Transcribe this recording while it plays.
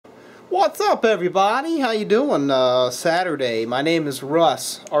What's up, everybody? How you doing? Saturday. My name is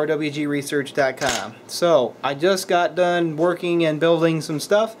Russ, rwgresearch.com. So, I just got done working and building some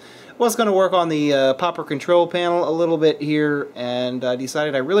stuff. Was going to work on the popper control panel a little bit here, and I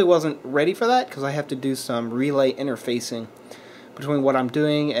decided I really wasn't ready for that because I have to do some relay interfacing between what I'm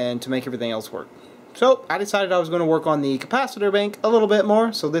doing and to make everything else work. So, I decided I was going to work on the capacitor bank a little bit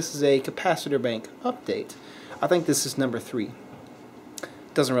more, so this is a capacitor bank update. I think this is number 3.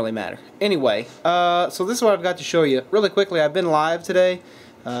 Doesn't really matter. Anyway, so this is what I've got to show you. Really quickly, I've been live today.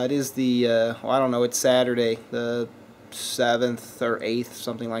 It is the, well, I don't know, it's Saturday, the 7th or 8th,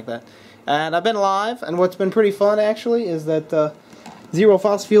 something like that. And I've been live, and what's been pretty fun, actually, is that Zero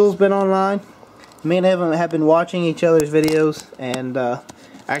Fossil Fuel's been online. Me and Evan have been watching each other's videos and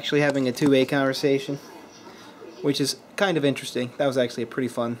actually having a two-way conversation, which is kind of interesting. That was actually a pretty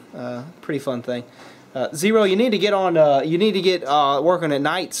fun thing. Zero, you need to get on. You need to get working at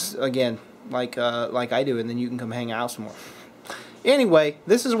nights again, like I do, and then you can come hang out some more. Anyway,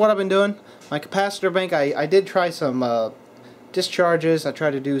 this is what I've been doing. My capacitor bank. I did try some discharges. I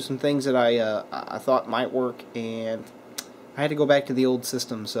tried to do some things that I thought might work, and I had to go back to the old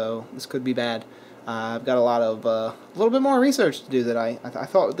system. So this could be bad. I've got a little bit more research to do that I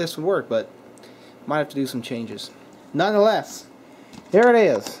thought this would work, but might have to do some changes. Nonetheless, here it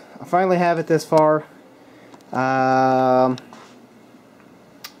is. I finally have it this far.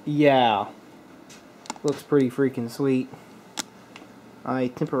 Yeah, looks pretty freaking sweet. I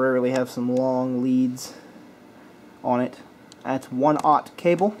temporarily have some long leads on it. That's 1/0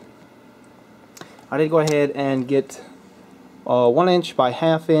 cable. I did go ahead and get 1 inch by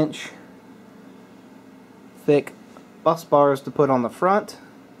 1/2 inch thick bus bars to put on the front,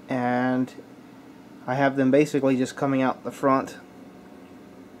 and I have them basically just coming out the front.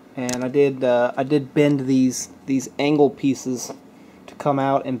 And I did bend these angle pieces to come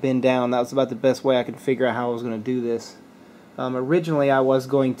out and bend down. That was about the best way I could figure out how I was going to do this. Originally I was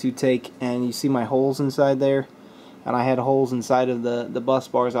going to take, and you see my holes inside there, and I had holes inside of the bus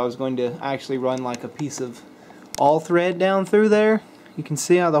bars. I was going to actually run like a piece of all thread down through there. You can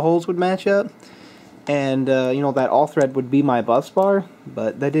see how the holes would match up, and you know, that all thread would be my bus bar,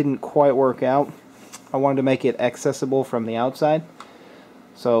 but that didn't quite work out. I wanted to make it accessible from the outside.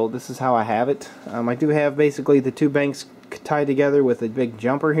 So this is how I have it. I do have basically the two banks tied together with a big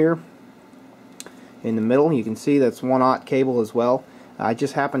jumper here in the middle. You can see that's 1/0 cable as well. I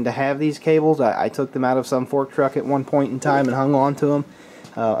just happened to have these cables. I took them out of some fork truck at one point in time and hung on to them.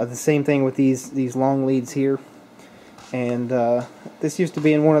 The same thing with these long leads here. And this used to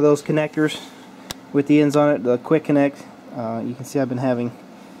be in one of those connectors with the ends on it, the quick connect. You can see I've been having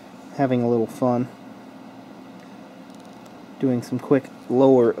a little fun doing some quick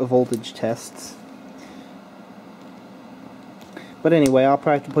lower voltage tests. But anyway, I'll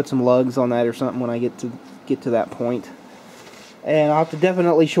probably have to put some lugs on that or something when I get to that point. And I'll have to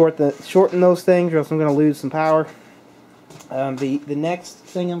definitely shorten those things, or else I'm going to lose some power. The next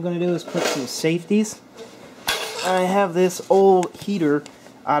thing I'm going to do is put some safeties. I have this old heater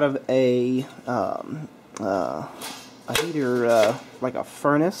out of a heater like a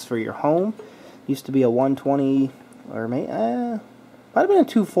furnace for your home. Used to be a 120. Or might have been a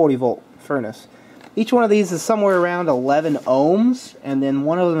 240 volt furnace. Each one of these is somewhere around 11 ohms, and then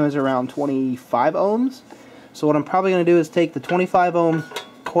one of them is around 25 ohms. So what I'm probably going to do is take the 25 ohm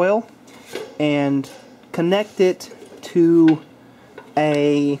coil and connect it to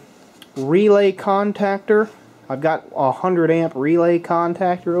a relay contactor. I've got a 100 amp relay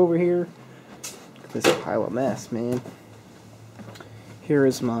contactor over here. This is a pile of mess, man. Here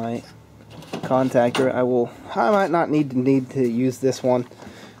is my contactor. I might not need to use this one.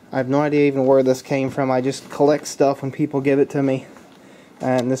 I have no idea even where this came from. I just collect stuff when people give it to me,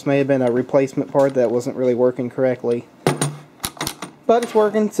 and this may have been a replacement part that wasn't really working correctly, but it's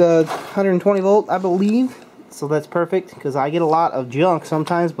working. It's a 120 volt, I believe, so that's perfect, because I get a lot of junk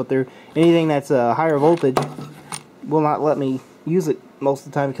sometimes, but anything that's a higher voltage will not let me use it most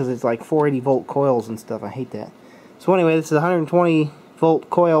of the time because it's like 480 volt coils and stuff. I hate that. So anyway, this is a 120 volt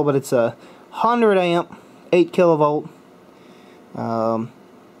coil, but it's a 100 amp, 8 kilovolt.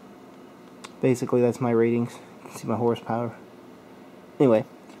 Basically, that's my ratings. You can see my horsepower. Anyway,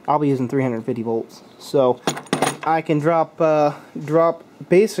 I'll be using 350 volts. So I can drop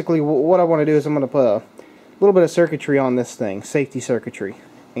basically what I want to do is I'm going to put a little bit of circuitry on this thing, safety circuitry.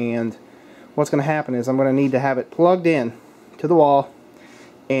 And what's going to happen is I'm going to need to have it plugged in to the wall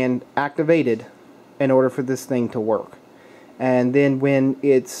and activated in order for this thing to work. And then when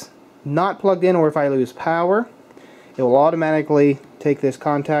it's not plugged in, or if I lose power, it will automatically take this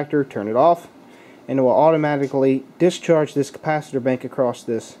contactor, turn it off, and it will automatically discharge this capacitor bank across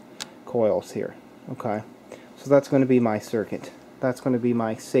this coils here. Okay, so that's going to be my circuit. That's going to be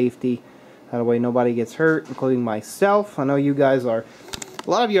my safety. That way nobody gets hurt, including myself. I know you guys are, a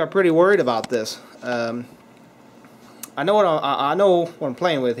lot of you are pretty worried about this. I know what I'm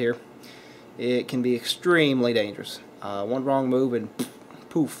playing with here. It can be extremely dangerous. One wrong move and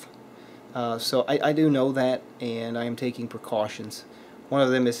poof. So I do know that, and I am taking precautions. One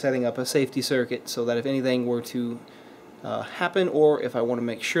of them is setting up a safety circuit so that if anything were to happen, or if I want to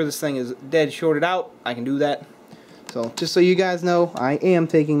make sure this thing is dead shorted out, I can do that. So just so you guys know, I am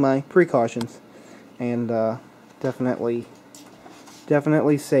taking my precautions, and definitely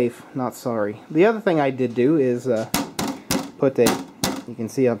safe, not sorry. The other thing I did do is put you can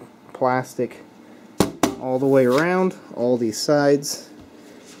see a plastic all the way around, all these sides,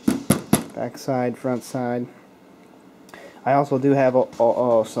 back side, front side. I also do have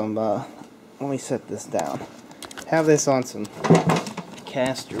some, let me set this down. Have this on some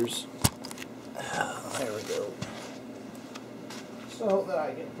casters. There we go. So that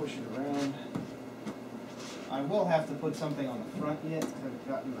I can push it around. I will have to put something on the front yet, because I haven't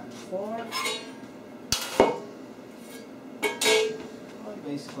gotten that far. But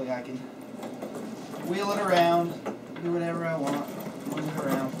basically I can wheel it around, do whatever I want, move it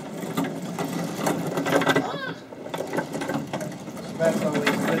around. So that's always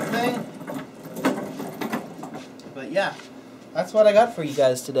a good thing. But yeah, that's what I got for you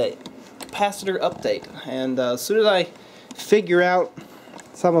guys today. Capacitor update. And as soon as I figure out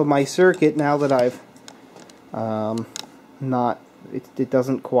some of my circuit, now that I've it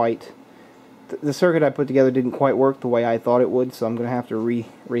doesn't quite, the circuit I put together didn't quite work the way I thought it would, so I'm going to have to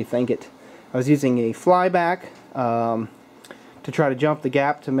rethink it. I was using a flyback to try to jump the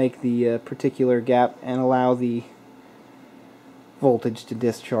gap to make the particular gap and allow the voltage to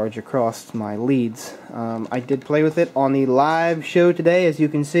discharge across my leads. I did play with it on the live show today. As you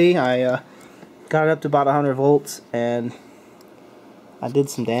can see, I got it up to about 100 volts, and I did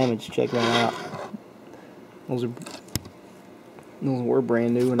some damage. Check that out. Those were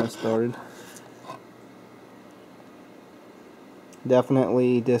brand new when I started.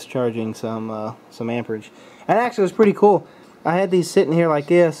 Definitely discharging some amperage. And actually it was pretty cool. I had these sitting here like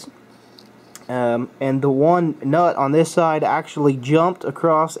this, and the one nut on this side actually jumped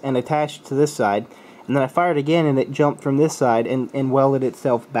across and attached to this side, and then I fired again and it jumped from this side and welded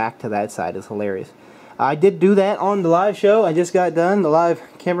itself back to that side. It's hilarious. I did do that on the live show. I just got done. The live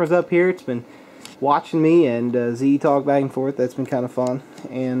camera's up here. It's been watching me and Z talk back and forth. That's been kind of fun.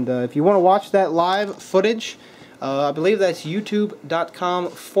 And if you want to watch that live footage, I believe that's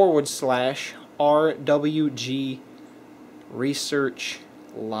youtube.com/RWG Research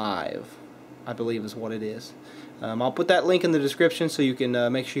Live, I believe is what it is. I'll put that link in the description so you can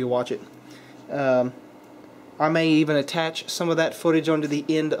make sure you watch it. I may even attach some of that footage onto the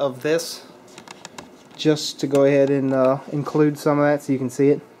end of this, just to go ahead and include some of that so you can see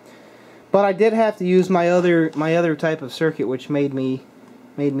it. But I did have to use my other type of circuit, which made me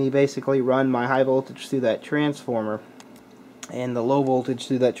basically run my high voltage through that transformer and the low voltage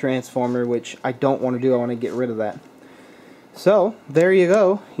through that transformer, which I don't want to do. I want to get rid of that. So there you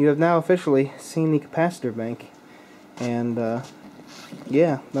go. You have now officially seen the capacitor bank, and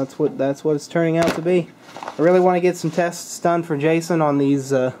yeah, that's what it's turning out to be. I really want to get some tests done for Jason on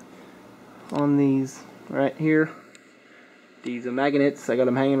these right here. These magnets, I got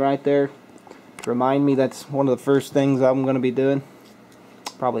them hanging right there. Remind me that's one of the first things I'm going to be doing.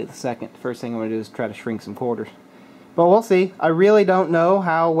 Probably the second. First thing I'm going to do is try to shrink some quarters. But we'll see. I really don't know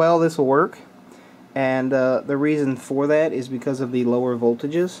how well this will work. And the reason for that is because of the lower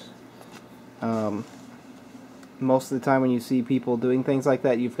voltages. Most of the time when you see people doing things like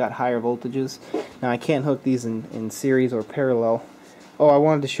that, you've got higher voltages. Now I can't hook these in series or parallel. Oh, I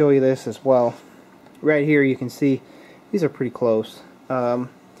wanted to show you this as well. Right here you can see these are pretty close.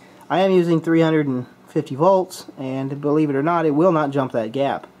 I am using 350 volts, and believe it or not, it will not jump that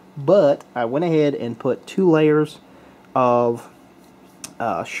gap. But I went ahead and put 2 layers of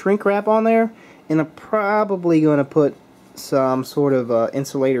shrink wrap on there, and I'm probably going to put some sort of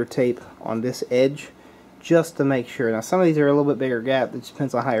insulator tape on this edge just to make sure. Now some of these are a little bit bigger gap. It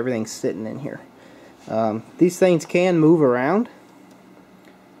depends on how everything's sitting in here. These things can move around,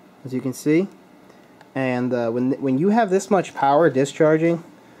 as you can see. And when you have this much power discharging,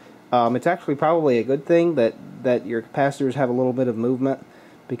 it's actually probably a good thing that your capacitors have a little bit of movement,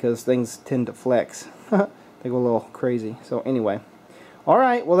 because things tend to flex. They go a little crazy. So anyway,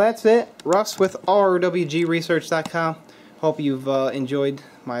 alright, well that's it. Russ with rwgresearch.com. Hope you've enjoyed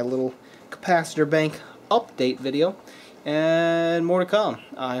my little capacitor bank update video, and more to come.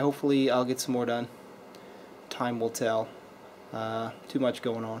 Hopefully I'll get some more done. Time will tell. Too much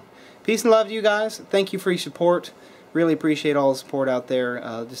going on. Peace and love to you guys. Thank you for your support. Really appreciate all the support out there.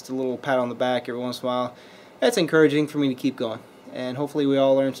 Just a little pat on the back every once in a while. That's encouraging for me to keep going. And hopefully we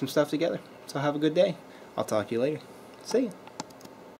all learn some stuff together. So have a good day. I'll talk to you later. See ya.